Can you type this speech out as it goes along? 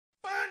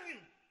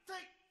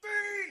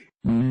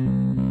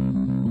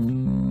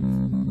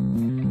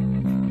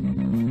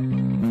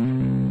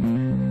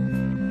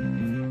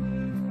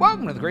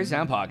to the Great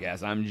Sound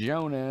Podcast. I'm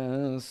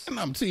Jonas. And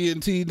I'm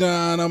TNT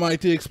Don. I'm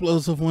Mike the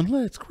Explosive One.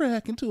 Let's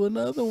crack into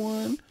another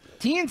one.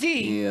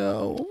 TNT.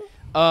 Yo.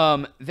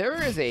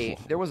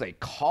 There was a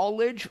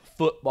college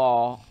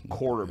football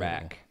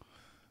quarterback.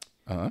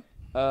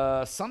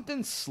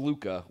 Something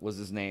Sluka was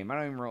his name. I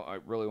don't even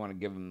really want to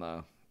give him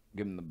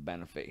the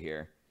benefit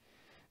here.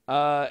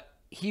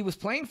 He was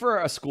playing for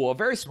a school, a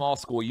very small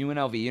school,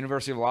 UNLV,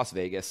 University of Las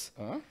Vegas.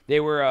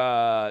 They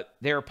were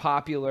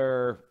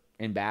popular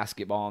in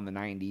basketball in the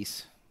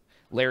 90s.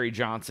 Larry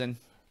Johnson.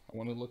 I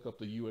want to look up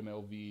the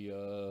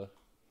UNLV.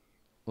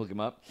 Look him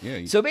up.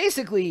 Yeah. So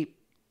basically,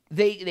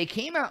 they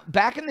came out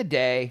back in the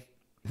day,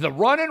 the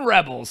Runnin'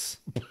 Rebels.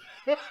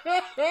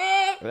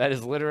 That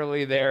is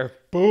literally their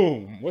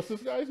Boom. What's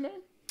this guy's name?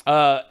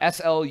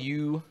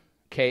 SLUKA.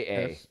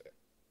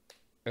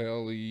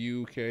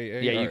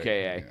 SLUKA. Yeah,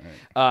 UKA.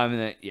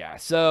 Yeah.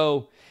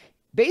 So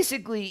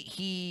basically,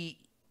 he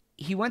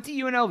went to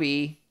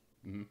UNLV,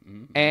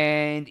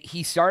 and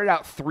he started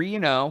out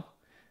 3-0,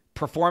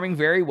 performing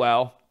very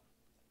well,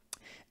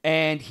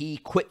 and he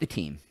quit the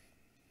team.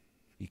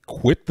 He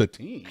quit the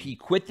team. He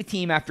quit the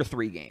team after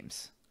 3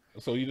 games.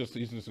 So he's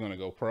just going to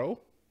go pro?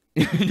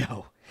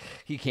 No,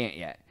 he can't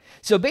yet.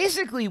 So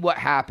basically what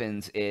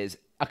happens is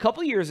a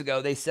couple years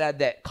ago, they said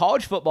that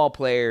college football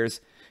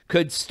players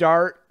could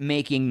start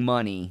making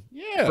money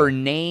for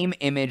name,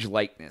 image,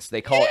 likeness.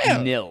 They call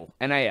it NIL.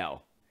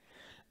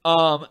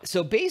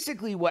 So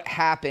basically what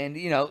happened,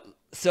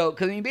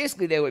 because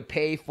basically they would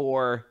pay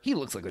for, he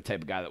looks like the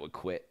type of guy that would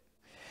quit.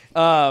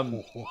 I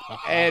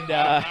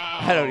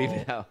don't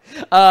even know.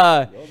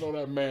 Y'all know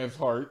that man's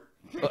heart.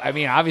 I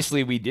mean,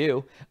 obviously we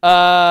do.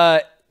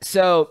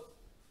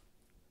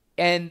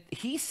 And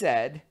he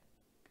said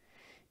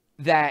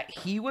that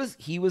he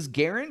was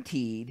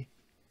guaranteed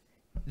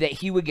that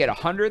he would get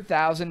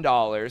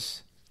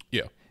 $100,000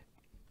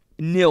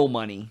 NIL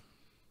money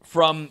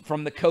from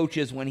the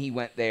coaches when he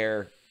went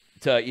there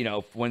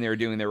to, when they were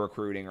doing their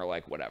recruiting or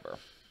like whatever.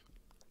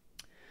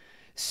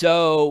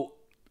 So,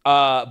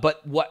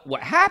 but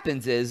what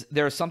happens is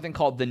there's something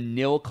called the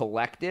NIL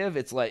Collective.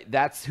 It's like,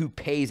 that's who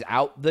pays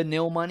out the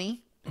NIL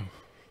money.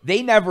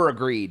 They never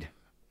agreed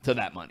to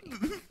that money.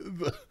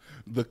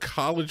 The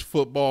college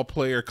football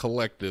player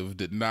collective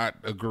did not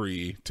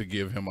agree to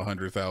give him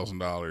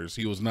 $100,000.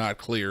 He was not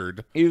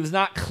cleared. He was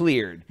not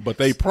cleared. But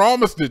they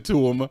promised it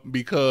to him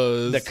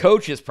because the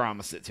coaches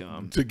promised it to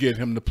him to get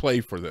him to play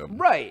for them.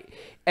 Right.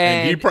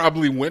 And he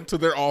probably went to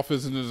their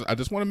office and I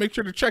just want to make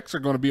sure the checks are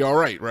going to be all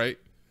right, right?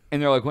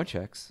 And they're like, what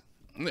checks?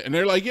 And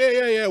they're like,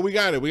 yeah, we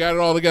got it. We got it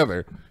all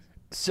together.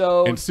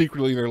 So, and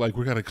secretly, they're like,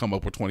 we got to come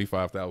up with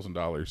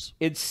 $25,000.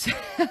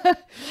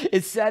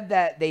 It's said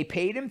that they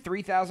paid him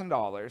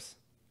 $3,000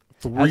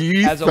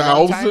 as a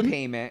one-time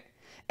payment,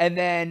 and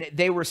then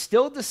they were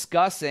still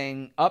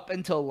discussing up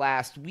until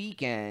last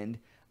weekend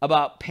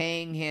about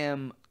paying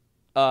him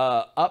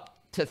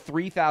up to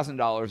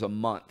 $3,000 a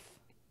month.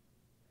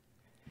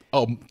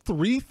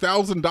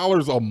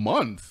 $3,000 a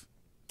month?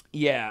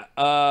 Yeah.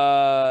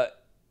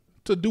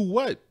 To do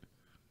what?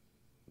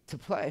 To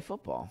play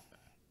football.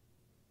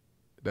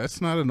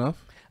 That's not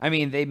enough. I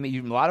mean, a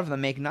lot of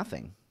them make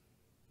nothing.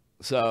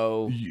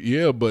 So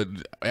yeah, but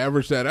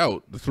average that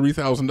out.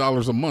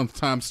 $3,000 a month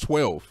times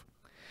 12.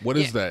 What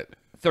is that?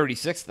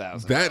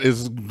 36,000. That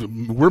is,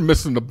 we're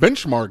missing the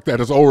benchmark that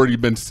has already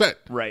been set.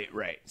 Right.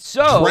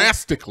 So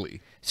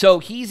drastically. So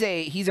he's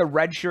a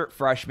redshirt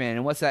freshman,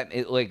 and what's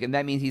that like? And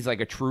that means he's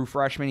like a true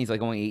freshman. He's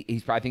like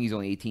I think he's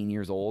only 18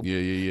 years old.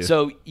 Yeah.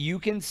 So you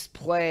can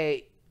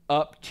play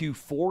up to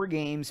 4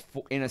 games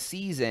in a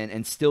season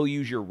and still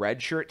use your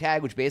red shirt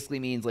tag, which basically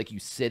means like you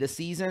sit a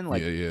season.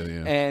 Like,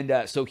 yeah.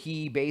 And so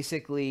he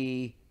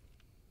basically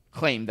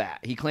claimed that.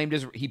 He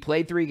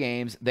played 3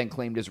 games, then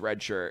claimed his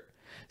red shirt.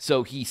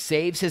 So he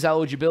saves his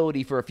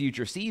eligibility for a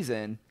future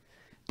season,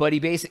 but he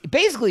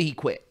basically he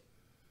quit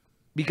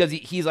because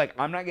he's like,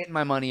 I'm not getting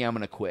my money. I'm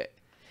going to quit.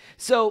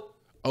 So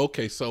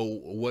okay, so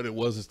what it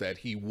was is that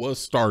he was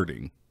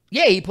starting.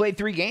 Yeah, he played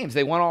 3 games.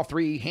 They won all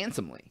 3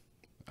 handsomely.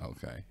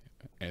 Okay.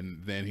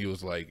 And then he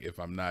was like, if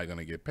I'm not going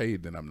to get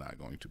paid, then I'm not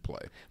going to play.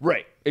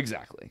 Right,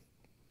 exactly.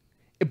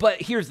 But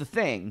here's the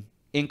thing.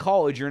 In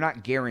college, you're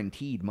not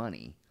guaranteed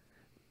money.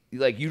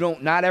 Like,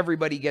 not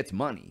everybody gets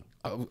money.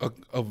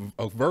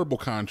 A verbal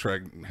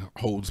contract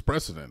holds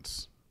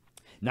precedence.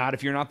 Not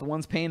if you're not the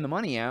ones paying the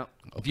money out.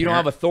 If you don't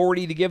have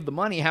authority to give the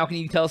money, how can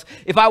you tell us?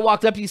 If I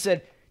walked up to you and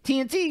said,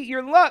 TNT, you're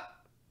in luck.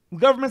 The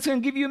government's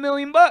going to give you $1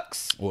 million.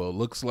 Well, it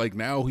looks like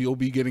now he'll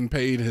be getting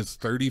paid his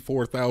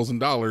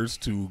 $34,000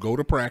 to go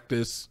to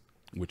practice,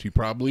 which he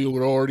probably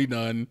would have already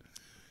done,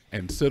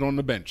 and sit on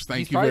the bench.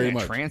 Thank you very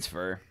much.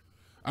 Transfer.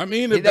 I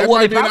mean, they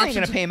probably ain't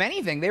going to pay him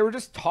anything. They were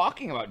just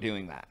talking about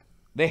doing that.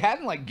 They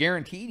hadn't like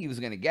guaranteed he was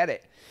going to get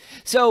it.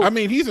 So I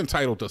mean, he's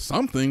entitled to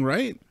something,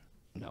 right?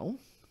 No.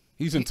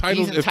 He's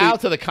entitled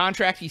to the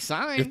contract he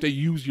signed. If they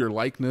use your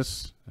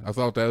likeness, I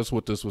thought that's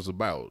what this was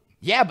about.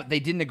 Yeah, but they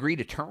didn't agree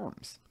to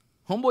terms.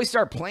 Homeboy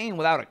started playing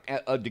without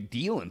a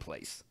deal in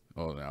place.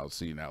 Oh,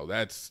 now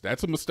that's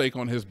a mistake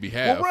on his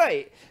behalf. Well,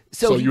 right.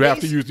 So you have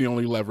to use the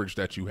only leverage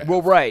that you have.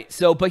 Well, right.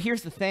 So, but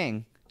here's the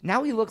thing.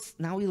 Now he looks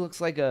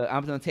like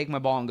I'm going to take my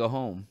ball and go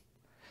home.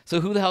 So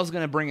who the hell's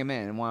going to bring him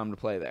in and want him to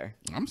play there?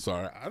 I'm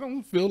sorry. I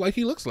don't feel like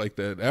he looks like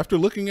that. After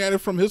looking at it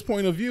from his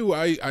point of view,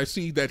 I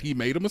see that he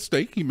made a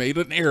mistake. He made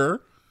an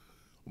error.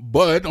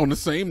 But on the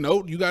same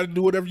note, you got to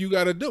do whatever you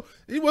got to do.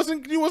 He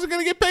wasn't going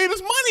to get paid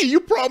his money. You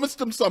promised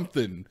him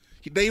something.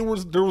 There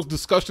was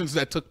discussions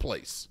that took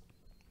place.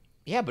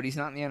 Yeah, but he's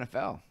not in the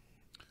NFL.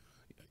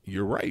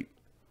 You're right.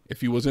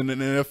 If he was in an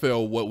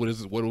NFL, what would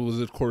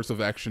his course of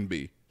action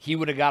be? He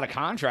would have got a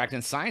contract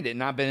and signed it and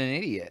not been an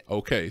idiot.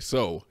 Okay,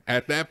 so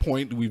at that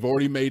point, we've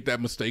already made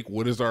that mistake.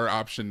 What is our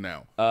option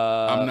now?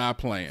 I'm not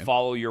playing.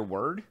 Follow your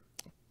word?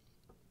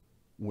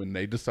 When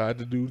they decide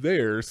to do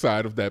their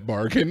side of that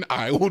bargain,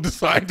 I will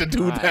decide to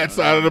do that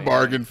side of the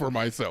bargain for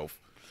myself.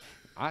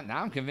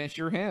 Now I'm convinced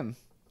you're him.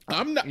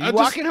 I'm not. You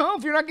walking home?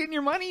 If you're not getting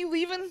your money, you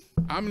leaving?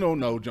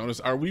 No, Jonas.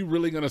 Are we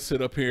really going to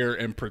sit up here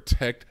and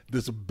protect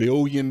this $1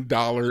 billion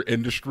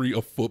industry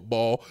of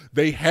football?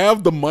 They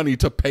have the money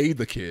to pay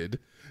the kid.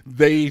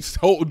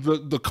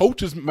 The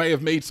coaches may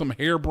have made some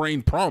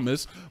harebrained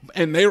promise,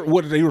 and they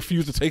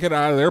refuse to take it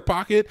out of their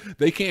pocket.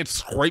 They can't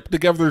scrape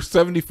together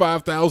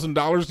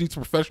 $75,000. These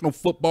professional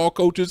football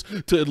coaches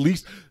to at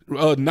least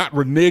not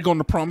renege on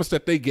the promise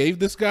that they gave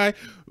this guy.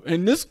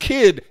 And this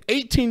kid,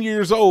 18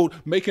 years old,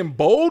 making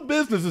bold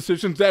business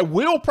decisions that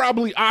will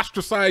probably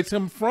ostracize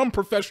him from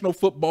professional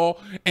football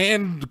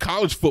and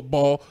college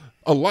football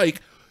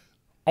alike.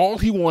 All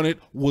he wanted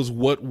was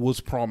what was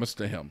promised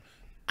to him.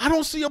 I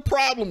don't see a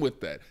problem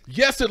with that.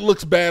 Yes, it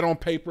looks bad on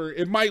paper.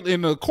 It might,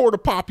 in a court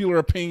of popular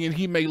opinion,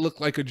 he may look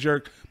like a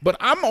jerk, but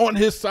I'm on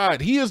his side.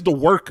 He is the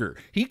worker.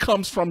 He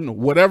comes from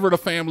whatever the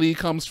family he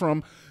comes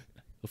from.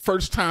 The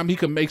first time he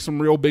can make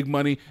some real big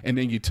money, and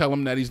then you tell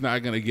him that he's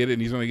not going to get it,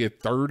 and he's going to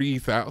get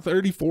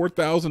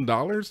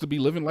 $34,000 to be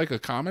living like a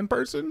common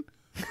person.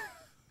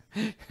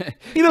 He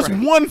just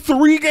won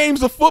 3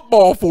 games of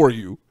football for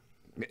you.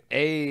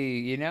 Hey,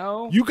 you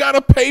got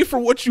to pay for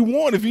what you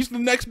want. If he's the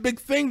next big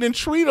thing, then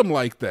treat him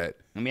like that.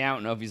 I mean, I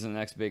don't know if he's the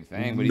next big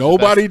thing, but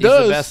nobody does.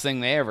 He's the best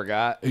thing they ever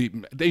got.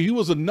 He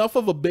was enough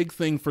of a big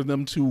thing for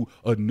them to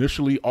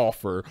initially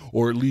offer,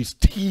 or at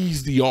least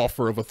tease the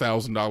offer of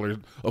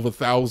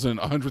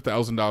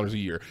 $100,000 a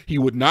year. He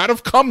would not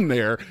have come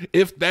there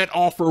if that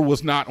offer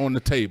was not on the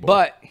table.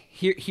 But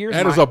here's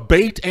that is a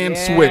bait and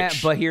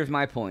switch. But here's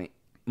my point,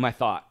 my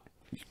thought.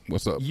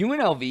 What's up?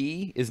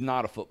 UNLV is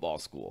not a football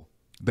school.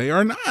 They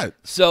are not.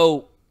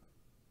 So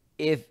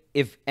if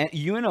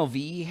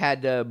UNLV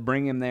had to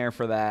bring him there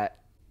for that,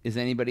 does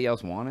anybody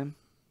else want him?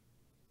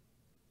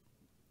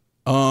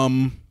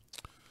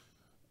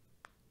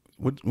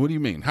 What do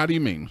you mean? How do you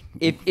mean?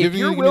 If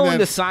you're willing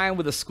to sign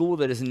with a school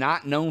that is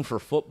not known for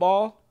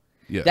football,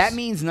 yes, that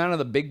means none of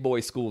the big boy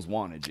schools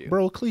wanted you.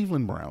 Bro,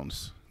 Cleveland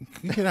Browns.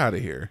 Get out of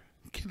here.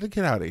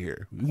 Get out of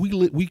here.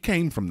 We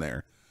came from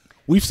there.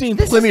 We've seen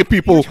plenty of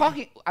people.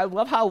 I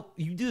love how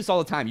you do this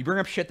all the time. You bring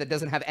up shit that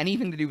doesn't have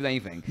anything to do with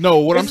anything. No,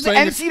 what I'm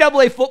saying is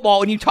NCAA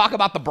football, and you talk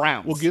about the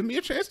Browns. Well, give me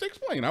a chance to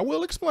explain. I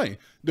will explain.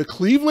 The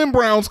Cleveland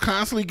Browns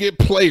constantly get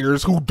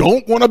players who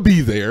don't want to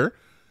be there,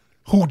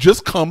 who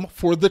just come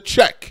for the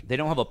check. They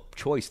don't have a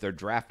choice. They're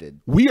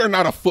drafted. We are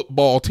not a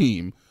football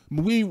team.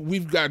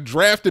 We've got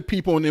drafted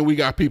people, and then we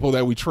got people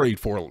that we trade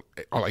for,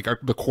 like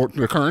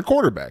the current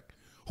quarterback.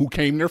 Who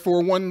came there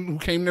for one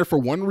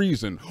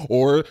reason,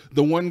 or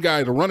the one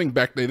guy, the running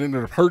back, that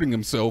ended up hurting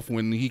himself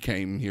when he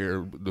came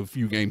here a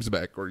few games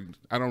back, or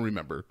I don't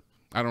remember.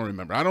 I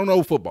don't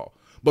know football.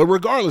 But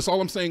regardless, all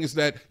I'm saying is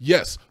that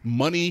yes,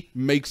 money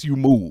makes you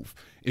move.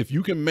 If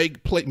you can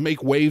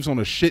make waves on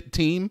a shit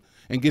team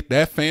and get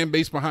that fan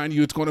base behind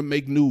you, it's going to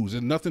make news,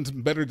 and nothing's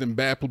better than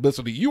bad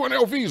publicity.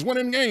 UNLV is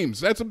winning games.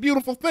 That's a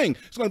beautiful thing.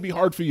 It's going to be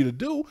hard for you to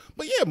do,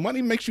 but yeah,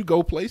 money makes you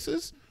go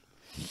places.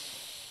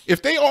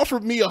 If they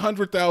offered me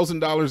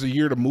 $100,000 a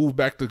year to move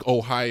back to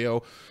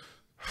Ohio,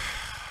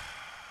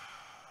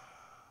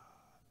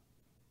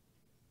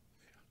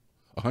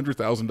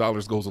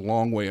 $100,000 goes a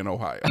long way in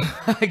Ohio.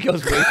 It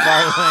goes way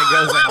farther than it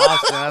goes in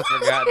Austin. That's for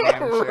goddamn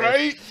sure.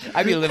 Right?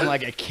 I'd be living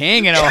like a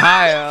king in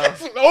Ohio.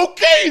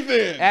 Okay,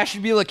 then.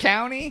 Ashtabula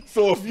County.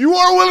 So if you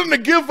are willing to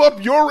give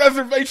up your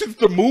reservations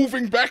to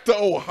moving back to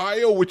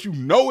Ohio, which you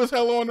know is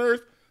hell on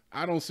earth,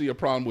 I don't see a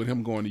problem with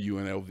him going to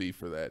UNLV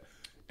for that.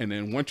 And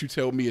then once you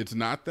tell me it's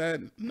not that,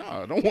 no,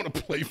 I don't want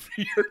to play for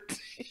your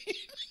team.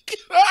 Get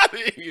out of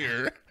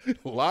here.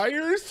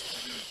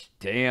 Liars.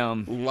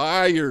 Damn.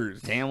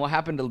 Liars. Damn, what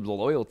happened to the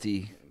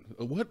loyalty?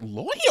 What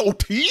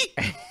loyalty?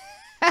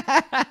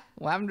 What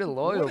happened to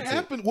loyalty?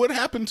 What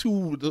happened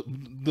to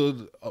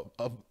the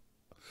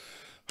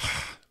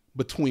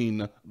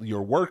between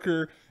your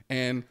worker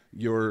and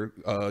your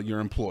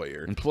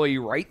employer? Employee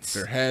rights?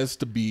 There has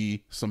to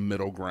be some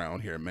middle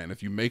ground here, man.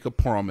 If you make a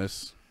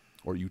promise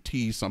or you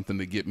tease something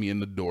to get me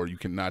in the door, you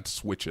cannot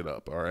switch it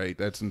up, all right?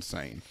 That's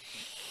insane.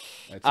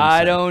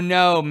 I don't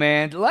know,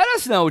 man. Let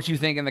us know what you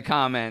think in the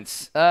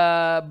comments.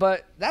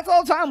 But that's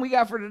all the time we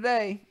got for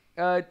today.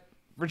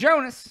 For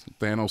Jonas.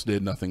 Thanos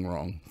did nothing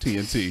wrong.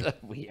 TNT.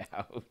 We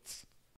out.